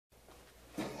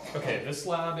Okay, this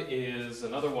lab is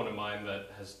another one of mine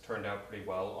that has turned out pretty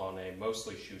well on a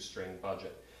mostly shoestring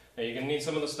budget. Now you're going to need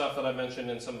some of the stuff that I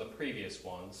mentioned in some of the previous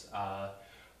ones.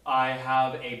 I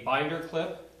have a binder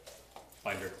clips,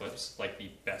 like the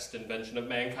best invention of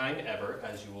mankind ever,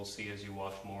 as you will see as you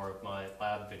watch more of my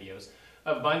lab videos.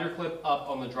 I have a binder clip up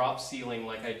on the drop ceiling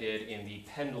like I did in the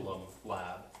pendulum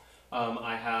lab.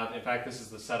 In fact, this is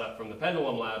the setup from the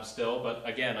pendulum lab still, but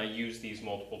again, I use these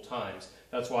multiple times.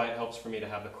 That's why it helps for me to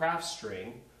have the craft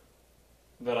string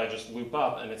that I just loop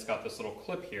up, and it's got this little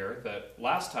clip here that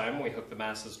last time we hooked the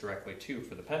masses directly to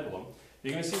for the pendulum.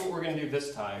 You're going to see what we're going to do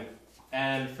this time,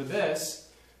 and for this,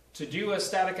 to do a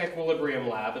static equilibrium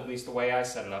lab, at least the way I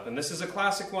set it up, and this is a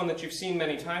classic one that you've seen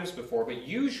many times before, but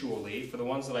usually, for the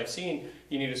ones that I've seen,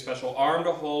 you need a special arm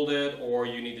to hold it, or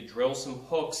you need to drill some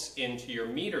hooks into your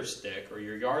meter stick, or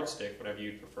your yardstick, whatever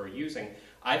you prefer using.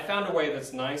 I found a way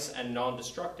that's nice and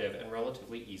non-destructive and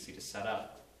relatively easy to set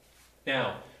up.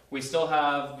 Now, we still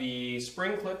have the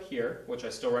spring clip here, which I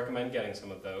still recommend getting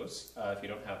some of those, if you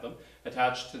don't have them,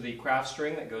 attached to the craft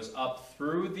string that goes up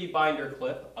through the binder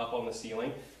clip up on the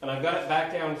ceiling. And I've got it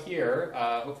back down here.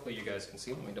 Hopefully you guys can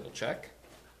see. Let me double check.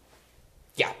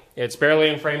 Yeah, it's barely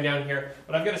in frame down here,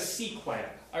 but I've got a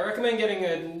C-clamp. I recommend getting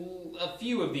a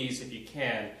few of these if you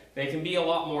can. They can be a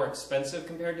lot more expensive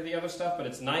compared to the other stuff, but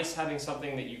it's nice having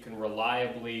something that you can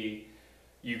reliably,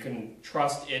 you can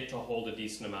trust it to hold a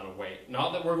decent amount of weight.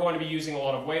 Not that we're going to be using a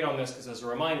lot of weight on this, because as a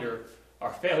reminder,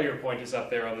 our failure point is up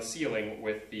there on the ceiling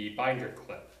with the binder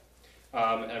clip.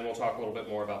 And we'll talk a little bit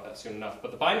more about that soon enough.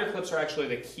 But the binder clips are actually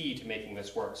the key to making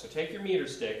this work. So take your meter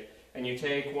stick, and you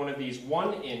take one of these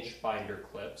 1-inch binder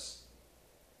clips,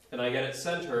 and I get it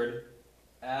centered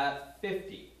at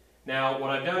 50. Now, what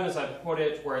I've done is I've put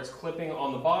it where it's clipping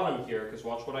on the bottom here, because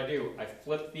watch what I do. I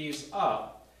flip these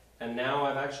up, and now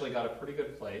I've actually got a pretty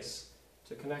good place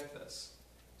to connect this.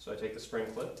 So I take the spring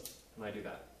clip, and I do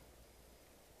that.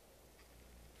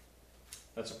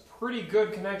 That's a pretty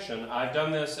good connection. I've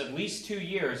done this at least 2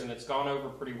 years, and it's gone over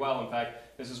pretty well. In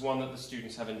fact, this is one that the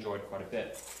students have enjoyed quite a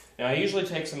bit. Now, I usually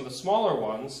take some of the smaller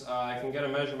ones. I can get a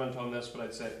measurement on this, but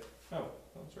I'd say, oh,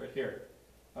 it's right here.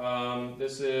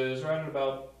 This is right at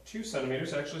about 2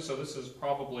 centimeters, actually, so this is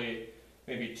probably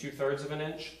maybe 2/3 of an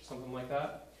inch, something like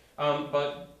that.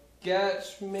 But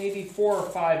get maybe 4 or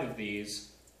 5 of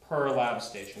these per lab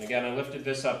station. Again, I lifted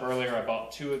this up earlier. I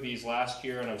bought 2 of these last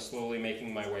year, and I'm slowly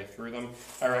making my way through them.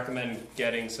 I recommend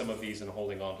getting some of these and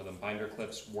holding on to them. Binder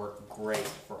clips work great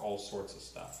for all sorts of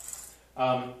stuff.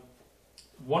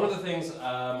 One of the things,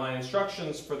 my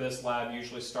instructions for this lab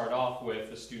usually start off with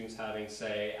the students having,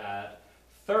 say, at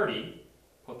 30,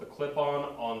 put the clip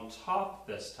on top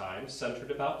this time,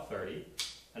 centered about 30,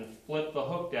 and flip the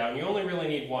hook down. You only really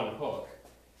need 1 hook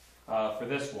for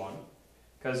this one,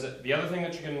 because the other thing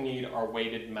that you're going to need are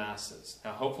weighted masses.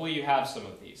 Now, hopefully you have some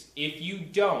of these. If you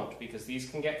don't, because these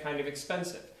can get kind of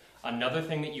expensive, another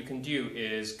thing that you can do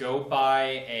is go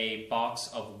buy a box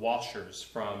of washers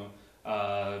from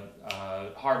a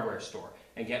hardware store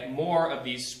and get more of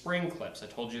these spring clips. I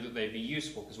told you that they'd be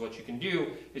useful, because what you can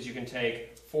do is you can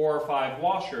take 4 or 5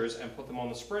 washers and put them on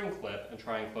the spring clip and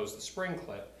try and close the spring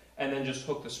clip, and then just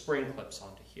hook the spring clips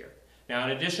onto here. Now,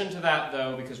 in addition to that,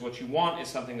 though, because what you want is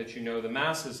something that you know the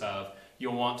masses of,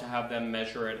 you'll want to have them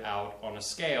measure it out on a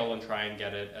scale and try and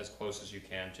get it as close as you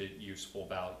can to useful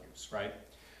values, right?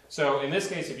 So in this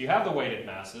case, if you have the weighted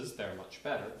masses, they're much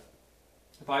better.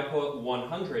 If I put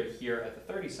 100 here at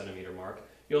the 30 centimeter mark,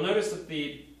 you'll notice that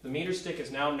the meter stick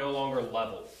is now no longer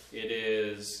level. It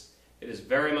is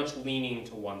very much leaning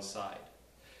to one side.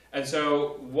 And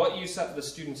so what you set the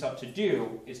students up to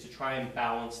do is to try and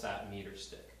balance that meter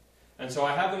stick. And so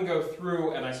I have them go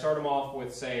through, and I start them off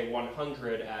with, say,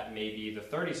 100 at maybe the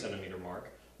 30 centimeter mark,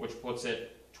 which puts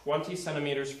it 20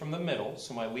 centimeters from the middle,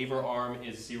 so my lever arm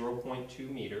is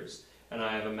 0.2 meters, and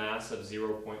I have a mass of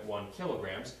 0.1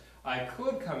 kilograms. I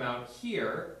could come out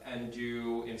here and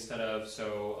do, instead of,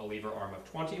 so a lever arm of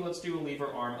 20, let's do a lever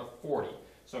arm of 40.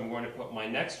 So I'm going to put my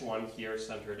next one here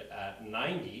centered at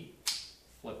 90,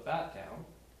 flip that down,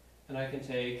 and I can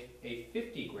take a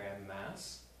 50-gram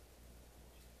mass,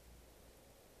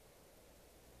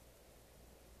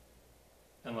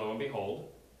 and lo and behold,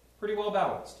 pretty well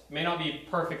balanced. It may not be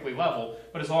perfectly level,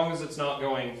 but as long as it's not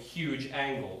going huge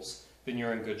angles, then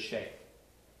you're in good shape.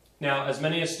 Now, as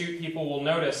many astute people will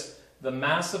notice, the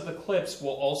mass of the clips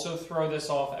will also throw this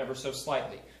off ever so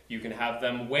slightly. You can have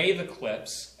them weigh the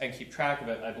clips and keep track of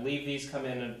it. I believe these come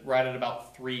in right at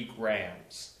about 3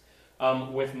 grams.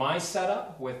 With my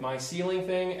setup, with my ceiling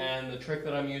thing, and the trick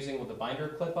that I'm using with the binder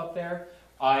clip up there,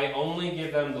 I only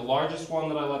give them, the largest one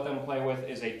that I let them play with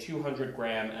is a 200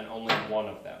 gram and only one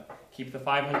of them. Keep the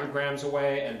 500 grams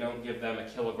away and don't give them a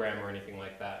kilogram or anything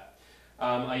like that.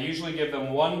 I usually give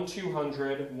them one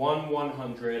 200, one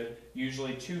 100,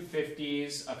 usually two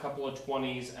 50s, a couple of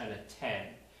 20s, and a 10.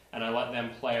 And I let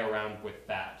them play around with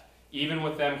that. Even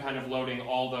with them kind of loading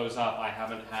all those up, I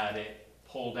haven't had it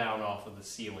pull down off of the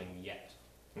ceiling yet.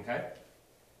 Okay?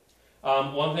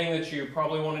 One thing that you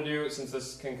probably want to do, since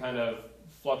this can kind of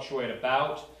fluctuate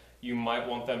about, you might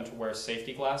want them to wear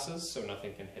safety glasses so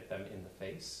nothing can hit them in the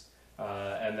face.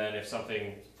 And then if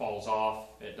something falls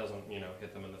off, it doesn't,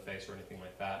 hit them in the face or anything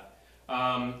like that.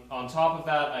 On top of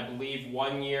that, I believe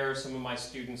 1 year some of my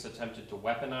students attempted to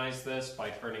weaponize this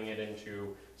by turning it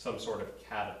into some sort of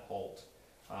catapult.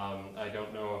 I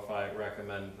don't know if I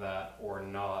recommend that or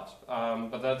not,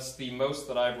 but that's the most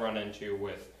that I've run into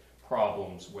with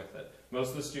problems with it.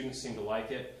 Most of the students seem to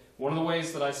like it. One of the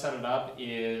ways that I set it up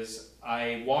is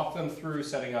I walk them through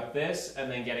setting up this and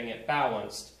then getting it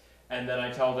balanced, and then I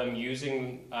tell them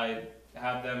I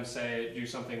have them do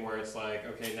something where it's like,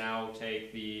 okay, now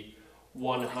take the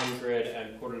 100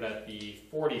 and put it at the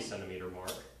 40 centimeter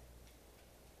mark.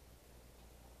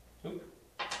 Oop.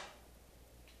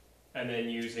 And then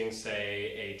using,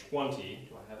 say, a 20.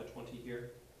 Do I have a 20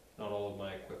 here? Not all of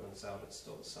my equipment's out. It's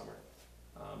still the summer.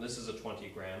 This is a 20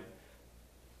 gram.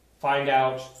 Find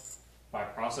out, by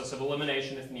process of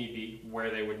elimination if need be,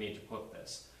 where they would need to put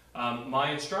this.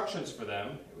 My instructions for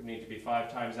them, it would need to be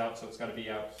 5 times out, so it's got to be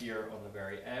out here on the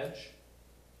very edge.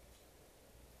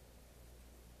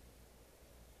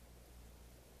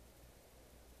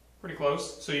 Pretty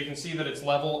close. So you can see that it's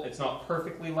level. It's not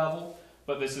perfectly level,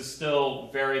 but this is still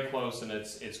very close, and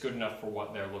it's good enough for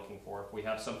what they're looking for. If we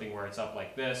have something where it's up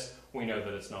like this, we know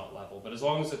that it's not level. But as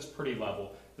long as it's pretty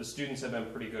level, the students have been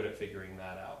pretty good at figuring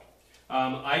that out.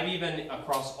 I've even,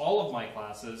 across all of my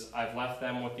classes, I've left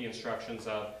them with the instructions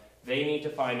of they need to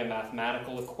find a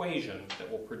mathematical equation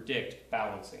that will predict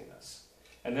balancing this.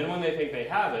 And then when they think they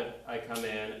have it, I come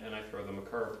in and I throw them a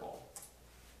curveball,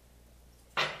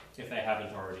 if they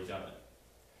haven't already done it.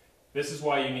 This is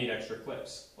why you need extra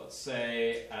clips. Let's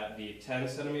say at the 10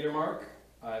 centimeter mark,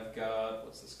 I've got,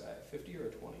 what's this guy, a 50 or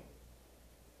a 20?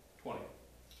 20.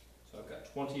 So I've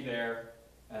got 20 there,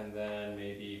 and then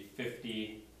maybe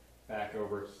 50 back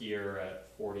over here at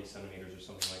 40 centimeters or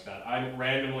something like that. I'm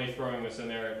randomly throwing this in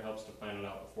there. It helps to plan it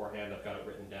out beforehand. I've got it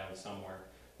written down somewhere,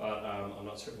 but I'm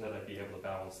not certain that I'd be able to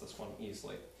balance this one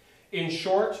easily. In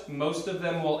short, most of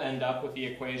them will end up with the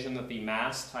equation that the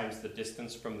mass times the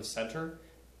distance from the center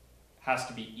has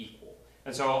to be equal.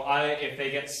 And so if they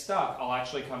get stuck, I'll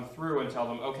actually come through and tell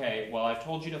them, okay, well, I've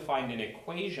told you to find an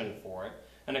equation for it.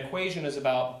 An equation is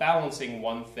about balancing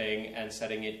one thing and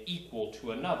setting it equal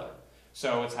to another.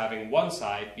 So it's having one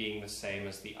side being the same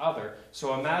as the other.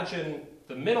 So imagine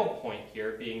the middle point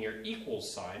here being your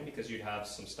equals sign, because you'd have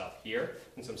some stuff here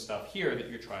and some stuff here that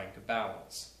you're trying to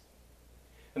balance.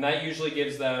 And that usually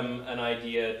gives them an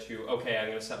idea to, okay, I'm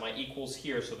going to set my equals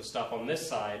here, so the stuff on this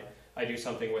side I do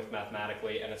something with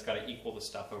mathematically, and it's got to equal the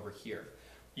stuff over here.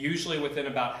 Usually within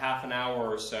about half an hour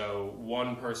or so,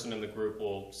 one person in the group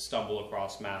will stumble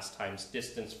across mass times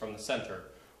distance from the center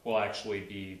will actually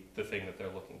be the thing that they're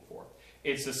looking for.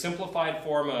 It's a simplified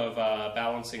form of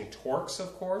balancing torques,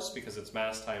 of course, because it's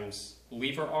mass times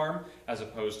lever arm, as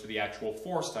opposed to the actual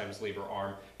force times lever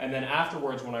arm. And then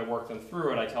afterwards, when I work them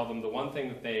through it, I tell them the one thing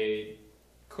that they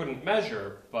couldn't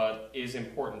measure, but is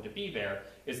important to be there,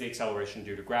 is the acceleration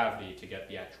due to gravity to get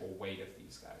the actual weight of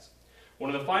these guys.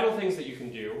 One of the final things that you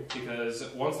can do, because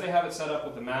once they have it set up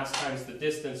with the mass times the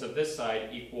distance of this side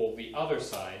equal the other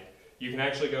side, you can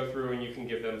actually go through and you can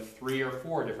give them 3 or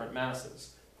 4 different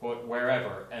masses, put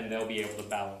wherever, and they'll be able to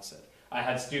balance it. I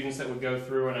had students that would go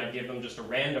through and I'd give them just a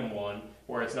random one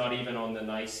where it's not even on the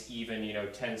nice even,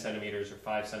 10 centimeters or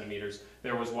 5 centimeters.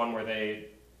 There was one where they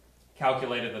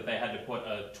calculated that they had to put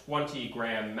a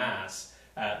 20-gram mass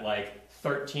at like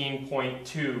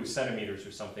 13.2 centimeters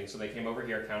or something. So they came over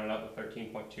here, counted out the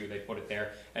 13.2, they put it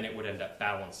there, and it would end up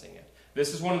balancing it.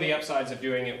 This is one of the upsides of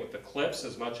doing it with the clips,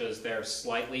 as much as they're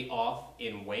slightly off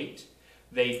in weight.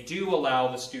 They do allow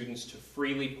the students to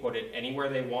freely put it anywhere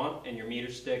they want, and your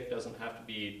meter stick doesn't have to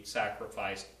be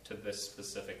sacrificed to this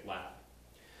specific lab.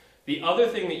 The other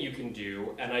thing that you can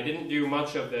do, and I didn't do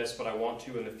much of this, but I want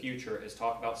to in the future, is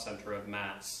talk about center of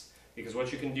mass. Because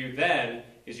what you can do then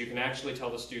is you can actually tell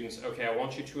the students, okay, I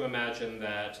want you to imagine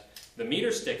that the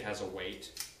meter stick has a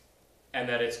weight, and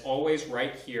that it's always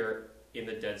right here in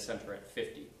the dead center at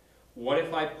 50. What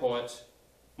if I put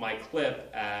my clip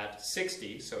at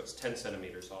 60, so it's 10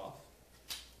 centimeters off?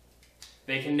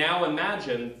 They can now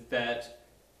imagine that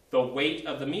the weight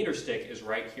of the meter stick is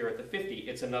right here at the 50.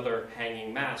 It's another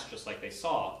hanging mass, just like they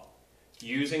saw.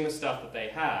 Using the stuff that they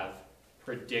have,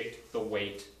 predict the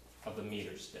weight of the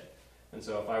meter stick. And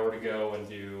so if I were to go and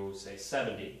do, say,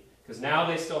 70, because now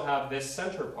they still have this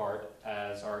center part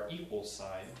as our equal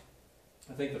sign.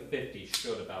 I think the 50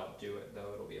 should about do it,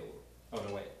 though it'll be a little, oh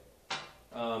no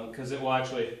wait. Because it will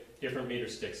actually, different meter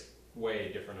sticks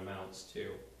weigh different amounts too.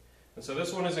 And so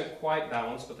this one isn't quite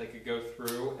balanced, but they could go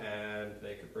through and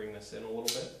they could bring this in a little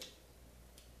bit.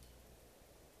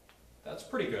 That's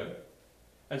pretty good.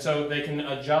 And so they can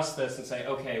adjust this and say,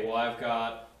 okay, well I've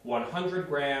got 100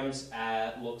 grams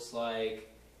at, looks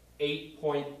like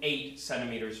 8.8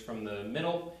 centimeters from the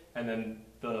middle, and then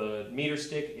the meter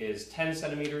stick is 10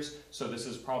 centimeters, so this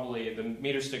is probably, the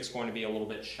meter stick's going to be a little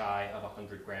bit shy of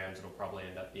 100 grams. It'll probably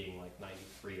end up being like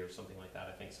 93 or something like that.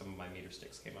 I think some of my meter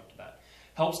sticks came up to that.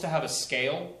 Helps to have a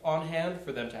scale on hand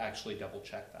for them to actually double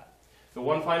check that. The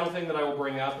one final thing that I will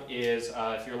bring up is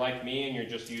if you're like me and you're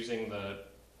just using the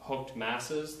hooked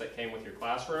masses that came with your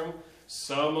classroom,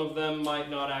 some of them might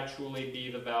not actually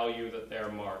be the value that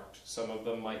they're marked. Some of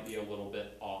them might be a little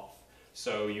bit off.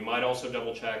 So you might also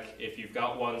double check if you've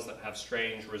got ones that have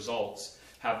strange results,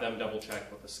 have them double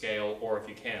check with the scale, or if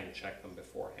you can, check them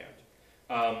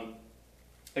beforehand.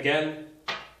 Again,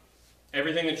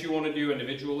 everything that you want to do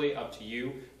individually, up to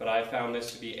you, but I found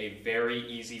this to be a very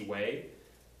easy way,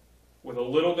 with a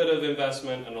little bit of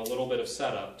investment and a little bit of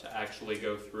setup, to actually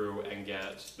go through and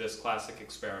get this classic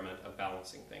experiment of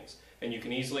balancing things. And you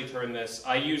can easily turn this,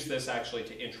 I use this actually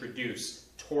to introduce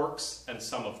torques and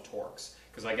sum of torques,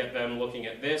 because I get them looking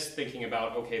at this, thinking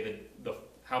about, okay,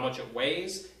 how much it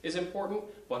weighs is important,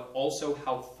 but also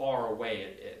how far away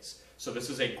it is. So this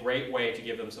is a great way to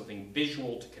give them something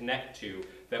visual to connect to,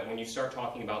 that when you start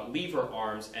talking about lever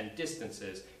arms and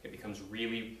distances, it becomes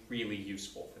really, really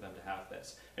useful for them to have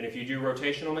this. And if you do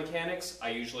rotational mechanics,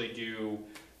 I usually do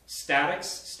statics,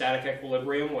 static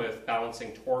equilibrium with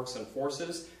balancing torques and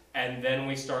forces, and then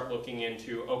we start looking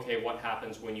into, okay, what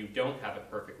happens when you don't have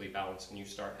it perfectly balanced and you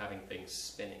start having things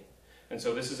spinning. And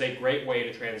so this is a great way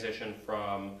to transition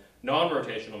from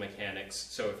non-rotational mechanics,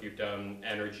 so if you've done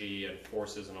energy and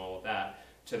forces and all of that,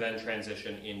 to then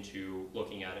transition into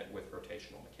looking at it with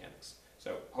rotational mechanics.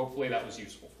 So hopefully that was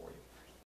useful for you.